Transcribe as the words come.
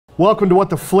Welcome to What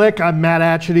the Flick. I'm Matt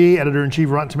Atchity, editor-in-chief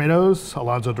of Rotten Tomatoes.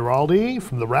 Alonso Duralde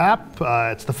from The Wrap.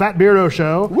 It's the Fat Beardo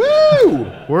Show. Woo!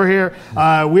 We're here.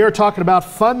 We are talking about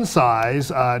Fun Size,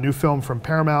 a new film from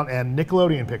Paramount and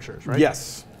Nickelodeon Pictures, right?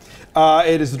 Yes.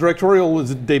 It is the directorial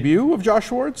debut of Josh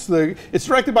Schwartz. It's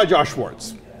directed by Josh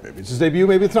Schwartz. Maybe it's his debut,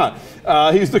 maybe it's not.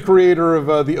 He's the creator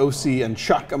of The O.C. and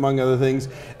Chuck, among other things.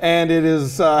 And it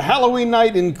is Halloween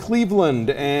night in Cleveland,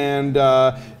 and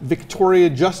Victoria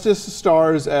Justice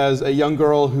stars as a young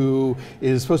girl who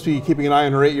is supposed to be keeping an eye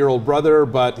on her 8-year-old brother,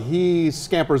 but he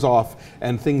scampers off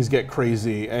and things get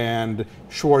crazy. And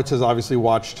Schwartz has obviously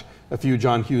watched a few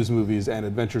John Hughes movies and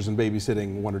Adventures in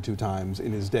Babysitting 1 or 2 times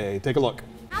in his day. Take a look.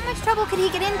 How much trouble could he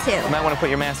get into? You might want to put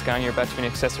your mask on. You're about to be an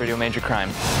accessory to a major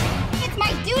crime. It's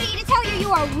my duty to tell you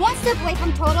you are one step away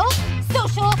from total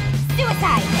social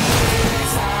suicide.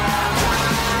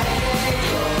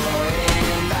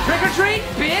 Trick or treat,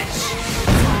 bitch!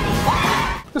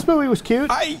 This movie was cute.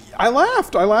 I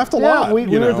laughed. I laughed a lot. We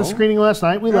were at the screening last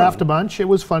night. We laughed a bunch. It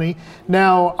was funny.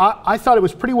 Now, I thought it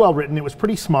was pretty well written. It was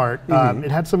pretty smart.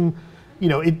 It had some,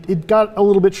 it got a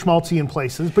little bit schmaltzy in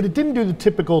places, but it didn't do the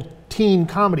typical teen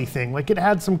comedy thing. Like, it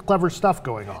had some clever stuff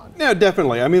going on. Yeah,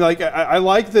 definitely. I mean, like, I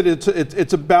like that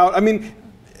it's about, I mean,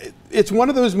 it's one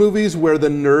of those movies where the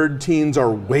nerd teens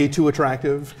are way too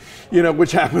attractive,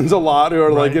 which happens a lot,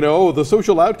 or like, oh, the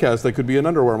social outcast that could be an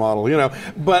underwear model,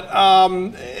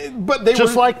 but they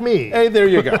just were, like me. Hey, there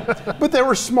you go. But they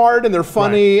were smart and they're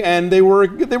funny, and they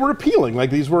were appealing. Like,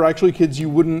 these were actually kids you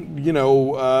wouldn't,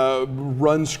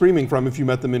 run screaming from if you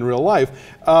met them in real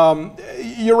life.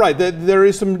 You're right. There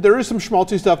is some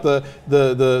schmaltzy stuff.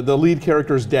 The lead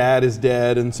character's dad is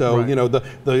dead, and so the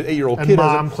 8-year-old kid. And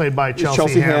mom, played by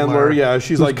Chelsea Handler. Yeah,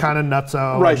 she's like kind of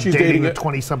nutso. Right, she's dating a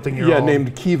 20-something-year-old. Yeah,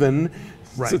 named Kevin.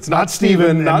 Right. So it's not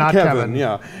Steven, not Kevin.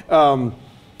 Yeah. And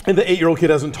the 8-year-old kid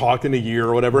hasn't talked in a year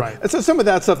or whatever. Right. And so some of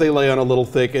that stuff they lay on a little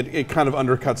thick. It kind of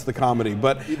undercuts the comedy.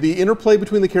 But the interplay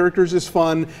between the characters is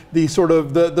fun. The sort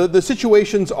of the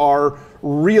situations are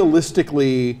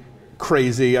realistically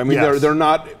crazy. I mean, they're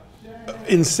not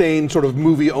insane sort of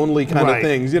movie only kind of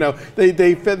things.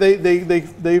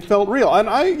 They felt real, and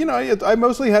I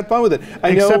mostly had fun with it.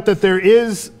 Except that there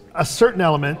is a certain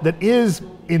element that is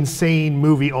insane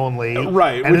movie only,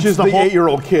 right? Which is the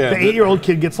 8-year-old kid. The 8-year-old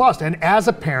kid gets lost, and as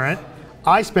a parent,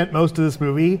 I spent most of this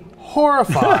movie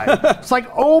horrified. It's like,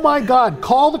 oh my God,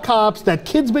 call the cops, that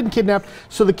kid's been kidnapped.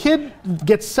 So the kid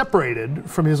gets separated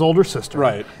from his older sister.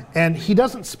 Right. And he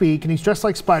doesn't speak, and he's dressed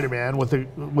like Spider-Man with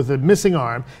a missing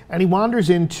arm, and he wanders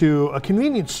into a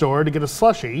convenience store to get a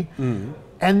slushie,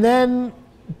 and then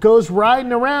goes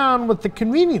riding around with the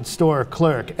convenience store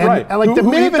clerk. And, and like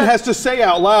who even has to say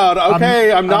out loud,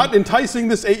 okay, I'm not enticing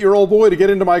this 8-year-old boy to get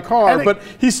into my car, but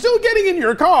he's still getting in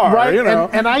your car. Right,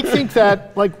 and I think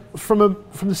that, like, from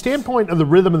the standpoint of the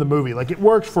rhythm of the movie, like, it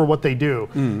works for what they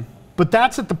do. But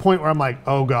that's at the point where I'm like,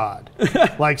 oh God.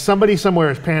 Like, somebody somewhere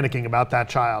is panicking about that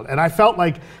child. And I felt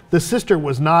like the sister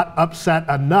was not upset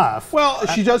enough. Well,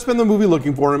 she does spend the movie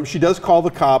looking for him. She does call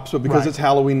the cops, but because it's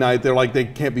Halloween night, they're like, they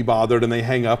can't be bothered, and they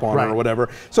hang up on her or whatever.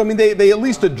 So, I mean, they at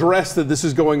least address that this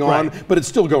is going on, but it's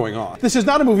still going on. This is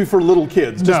not a movie for little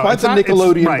kids, despite the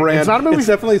Nickelodeon brand. It's not a movie. It's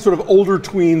definitely sort of older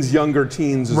tweens, younger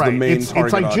teens is the main target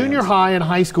It's like audience. Junior high and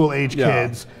high school age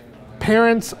kids.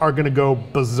 Parents are going to go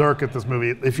berserk at this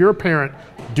movie. If you're a parent,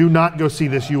 do not go see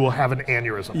this. You will have an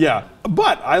aneurysm. Yeah,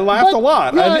 but I laughed a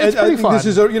lot. Yeah, it's pretty fun. This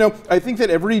is I think that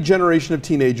every generation of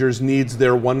teenagers needs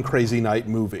their one crazy night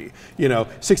movie.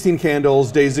 16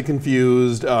 Candles, Dazed and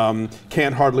Confused,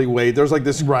 Can't Hardly Wait. There's like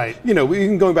this. Right.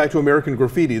 Even going back to American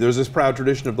Graffiti, there's this proud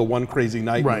tradition of the one crazy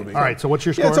night movie. All right. So what's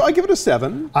your score? Yeah, so I give it a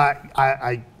 7.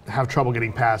 I have trouble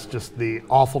getting past just the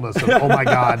awfulness of, oh my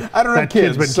God, I don't know, that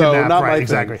kid's been so kidnapped. not my right, thing.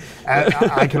 exactly.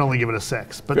 I can only give it a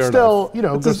 6, but Fair still,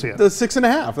 enough. go see it. The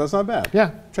 6.5. That's not bad.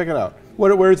 Yeah, check it out.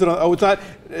 Where is it on? Oh, it's not.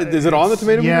 Is it on the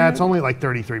Tomato Meter? Yeah, it's only like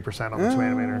 33% on the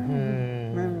Tomato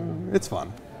Meter. It's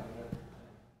fun.